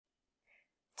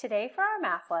Today for our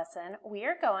math lesson, we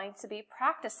are going to be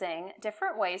practicing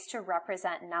different ways to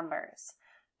represent numbers.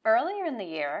 Earlier in the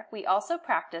year, we also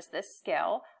practiced this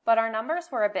skill, but our numbers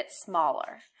were a bit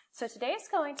smaller. So today is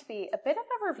going to be a bit of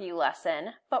a review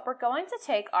lesson, but we're going to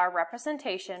take our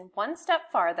representation one step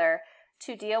farther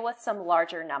to deal with some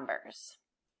larger numbers.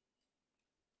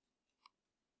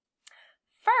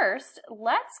 First,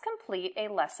 let's complete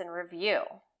a lesson review.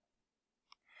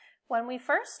 When we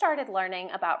first started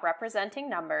learning about representing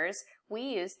numbers, we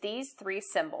used these three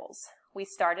symbols. We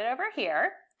started over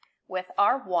here with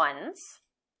our ones.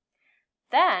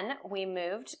 Then we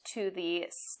moved to the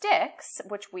sticks,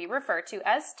 which we refer to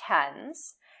as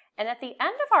tens. And at the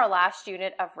end of our last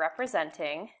unit of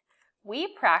representing,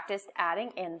 we practiced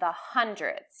adding in the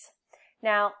hundreds.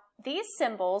 Now, these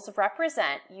symbols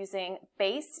represent using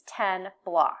base 10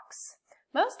 blocks.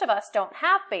 Most of us don't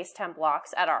have base 10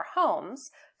 blocks at our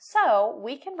homes, so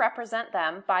we can represent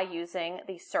them by using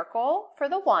the circle for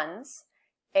the ones,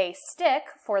 a stick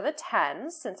for the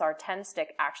tens, since our 10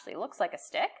 stick actually looks like a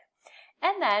stick,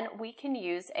 and then we can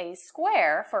use a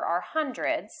square for our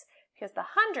hundreds, because the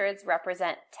hundreds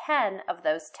represent 10 of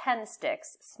those 10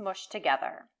 sticks smushed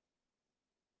together.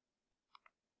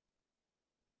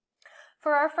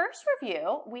 For our first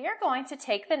review, we are going to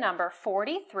take the number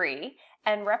 43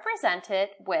 and represent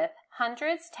it with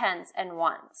hundreds, tens, and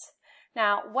ones.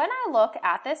 Now, when I look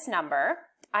at this number,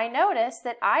 I notice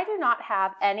that I do not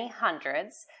have any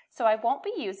hundreds, so I won't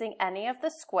be using any of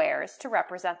the squares to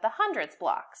represent the hundreds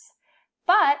blocks.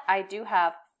 But I do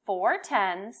have 4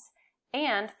 tens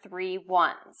and 3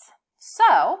 ones.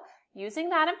 So, using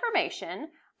that information,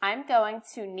 I'm going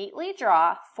to neatly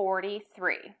draw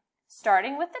 43.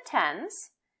 Starting with the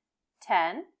tens,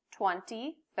 10,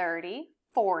 20, 30,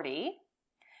 40.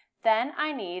 Then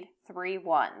I need 3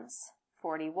 ones,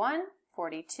 41,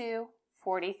 42,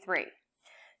 43.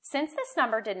 Since this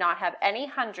number did not have any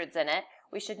hundreds in it,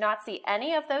 we should not see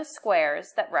any of those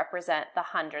squares that represent the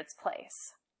hundreds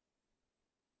place.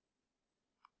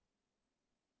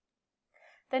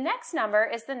 The next number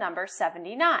is the number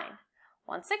 79.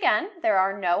 Once again, there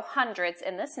are no hundreds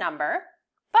in this number,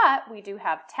 but we do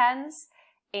have tens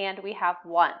and we have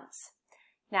ones.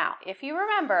 Now, if you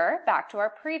remember back to our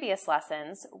previous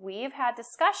lessons, we've had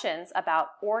discussions about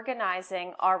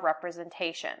organizing our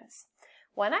representations.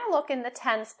 When I look in the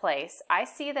tens place, I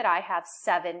see that I have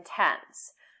 7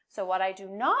 tens. So what I do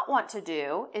not want to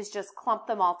do is just clump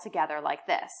them all together like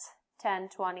this. 10,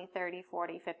 20, 30,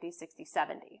 40, 50, 60,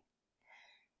 70.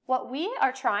 What we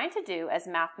are trying to do as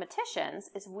mathematicians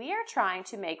is we are trying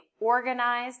to make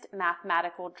organized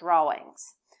mathematical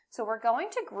drawings. So we're going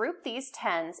to group these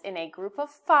tens in a group of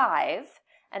 5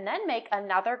 and then make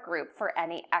another group for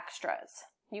any extras.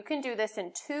 You can do this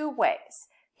in 2 ways.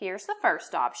 Here's the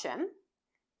first option.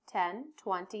 10,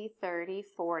 20, 30,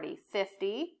 40,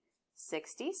 50,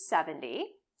 60, 70.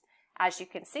 As you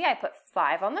can see, I put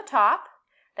 5 on the top,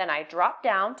 then I drop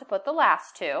down to put the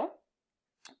last 2.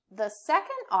 The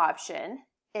second option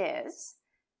is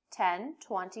 10,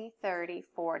 20, 30,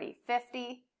 40,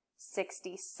 50,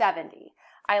 60, 70.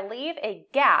 I leave a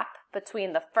gap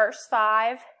between the first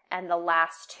 5 and the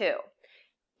last 2.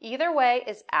 Either way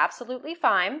is absolutely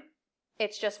fine.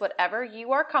 It's just whatever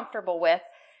you are comfortable with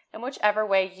and whichever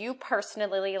way you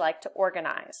personally like to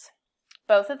organize.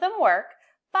 Both of them work,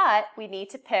 but we need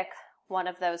to pick one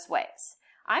of those ways.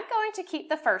 I'm going to keep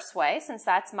the first way since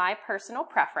that's my personal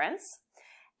preference.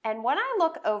 And when I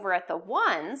look over at the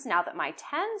ones, now that my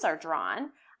tens are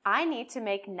drawn, I need to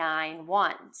make 9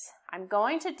 ones. I'm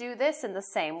going to do this in the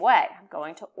same way. I'm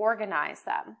going to organize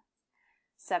them.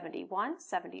 71,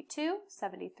 72,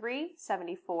 73,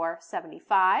 74,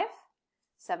 75,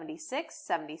 76,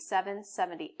 77,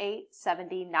 78,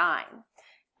 79.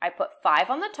 I put 5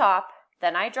 on the top,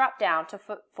 then I drop down to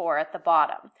put 4 at the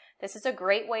bottom. This is a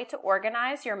great way to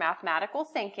organize your mathematical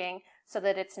thinking so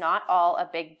that it's not all a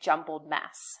big jumbled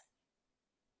mess.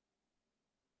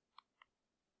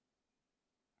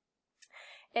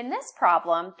 In this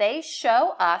problem, they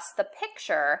show us the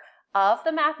picture of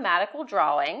the mathematical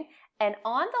drawing, and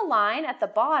on the line at the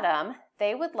bottom,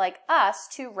 they would like us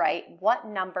to write what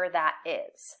number that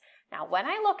is. Now, when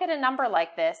I look at a number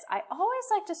like this, I always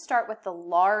like to start with the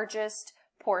largest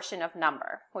portion of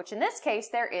number, which in this case,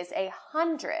 there is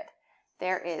 100.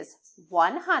 There is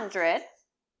 100.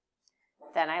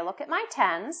 Then I look at my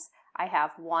tens. I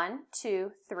have 1,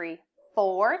 2, 3,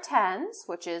 4 tens,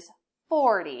 which is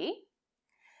 40.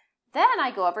 Then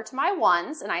I go over to my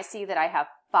ones and I see that I have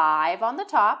 5 on the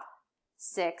top,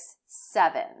 6,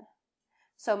 7.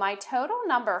 So my total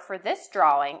number for this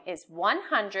drawing is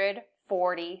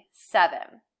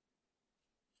 147.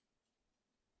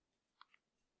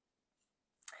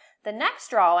 The next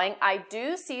drawing, I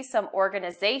do see some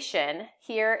organization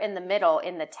here in the middle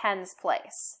in the tens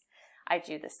place. I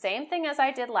do the same thing as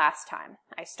I did last time.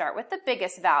 I start with the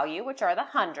biggest value, which are the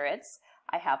hundreds.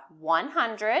 I have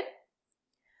 100.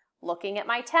 Looking at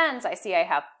my tens, I see I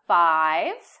have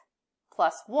 5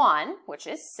 plus 1, which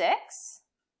is 6.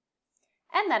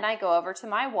 And then I go over to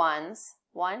my ones.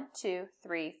 1, 2,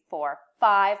 3, 4,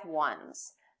 5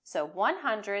 ones. So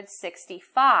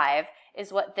 165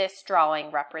 is what this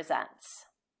drawing represents.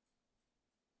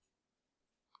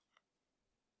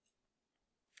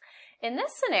 In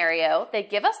this scenario, they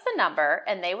give us the number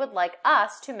and they would like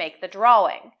us to make the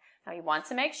drawing. Now we want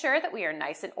to make sure that we are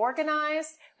nice and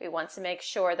organized. We want to make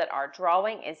sure that our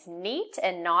drawing is neat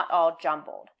and not all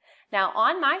jumbled. Now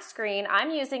on my screen,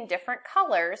 I'm using different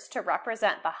colors to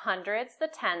represent the hundreds, the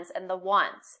tens, and the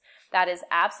ones. That is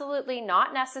absolutely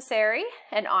not necessary,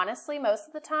 and honestly, most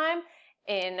of the time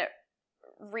in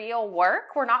real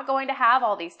work, we're not going to have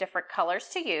all these different colors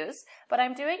to use, but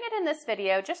I'm doing it in this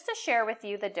video just to share with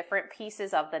you the different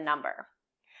pieces of the number.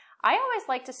 I always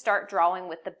like to start drawing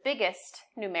with the biggest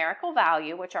numerical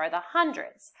value, which are the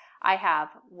hundreds. I have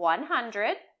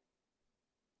 100,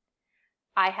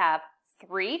 I have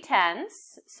 3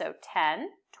 tens, so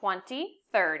 10, 20,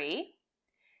 30,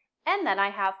 and then I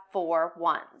have 4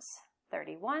 ones,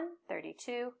 31,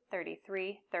 32,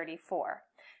 33, 34.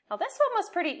 Now this one was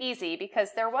pretty easy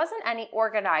because there wasn't any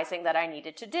organizing that I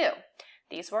needed to do.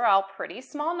 These were all pretty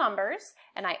small numbers,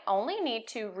 and I only need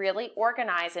to really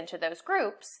organize into those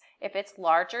groups if it's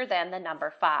larger than the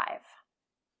number 5.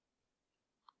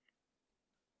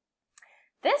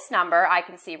 This number I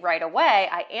can see right away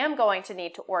I am going to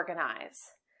need to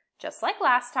organize. Just like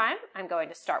last time, I'm going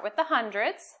to start with the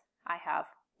hundreds. I have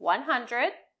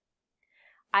 100.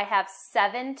 I have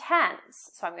 7 tens,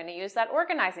 so I'm going to use that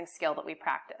organizing skill that we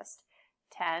practiced.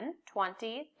 10,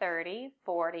 20, 30,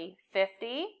 40,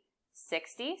 50,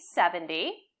 60,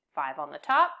 70, 5 on the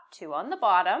top, 2 on the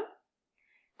bottom,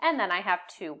 and then I have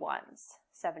 2 ones,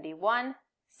 71,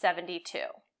 72.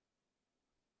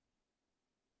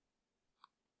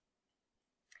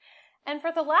 And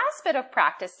for the last bit of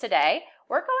practice today,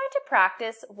 we're going to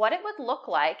practice what it would look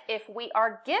like if we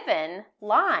are given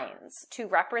lines to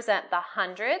represent the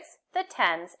hundreds, the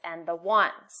tens, and the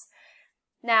ones.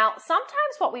 Now,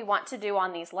 sometimes what we want to do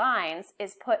on these lines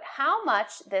is put how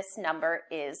much this number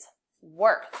is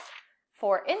worth.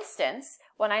 For instance,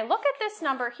 when I look at this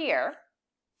number here,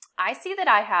 I see that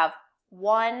I have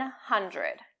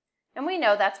 100, and we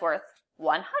know that's worth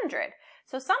 100.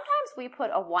 So sometimes we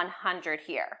put a 100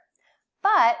 here.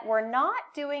 But we're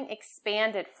not doing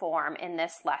expanded form in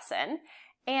this lesson.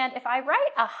 And if I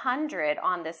write 100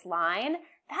 on this line,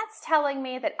 that's telling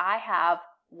me that I have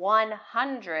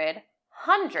 100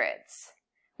 hundreds,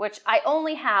 which I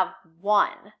only have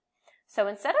 1. So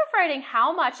instead of writing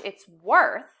how much it's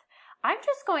worth, I'm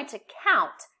just going to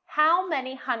count how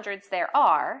many hundreds there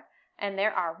are, and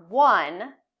there are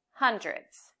 1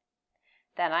 hundreds.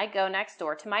 Then I go next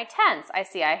door to my tens. I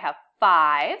see I have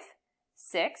 5,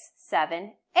 6,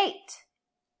 7, 8.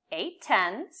 8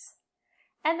 tens.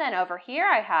 And then over here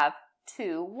I have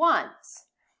 2 ones.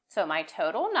 So my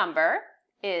total number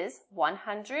is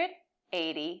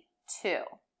 182.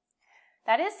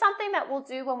 That is something that we'll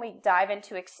do when we dive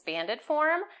into expanded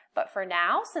form, but for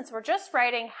now, since we're just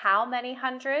writing how many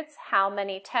hundreds, how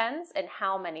many tens, and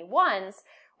how many ones,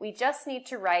 we just need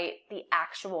to write the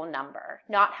actual number,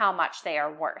 not how much they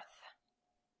are worth.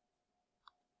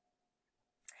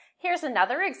 Here's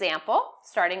another example.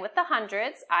 Starting with the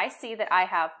hundreds, I see that I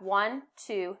have 1,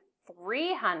 2,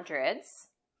 3 hundreds.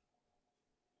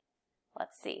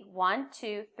 Let's see, 1,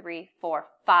 2, 3, 4,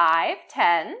 5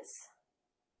 tens.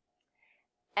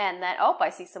 And then, oh, I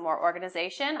see some more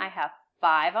organization. I have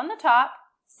 5 on the top,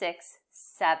 6,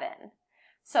 7.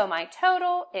 So my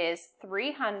total is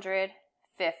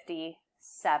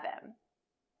 357.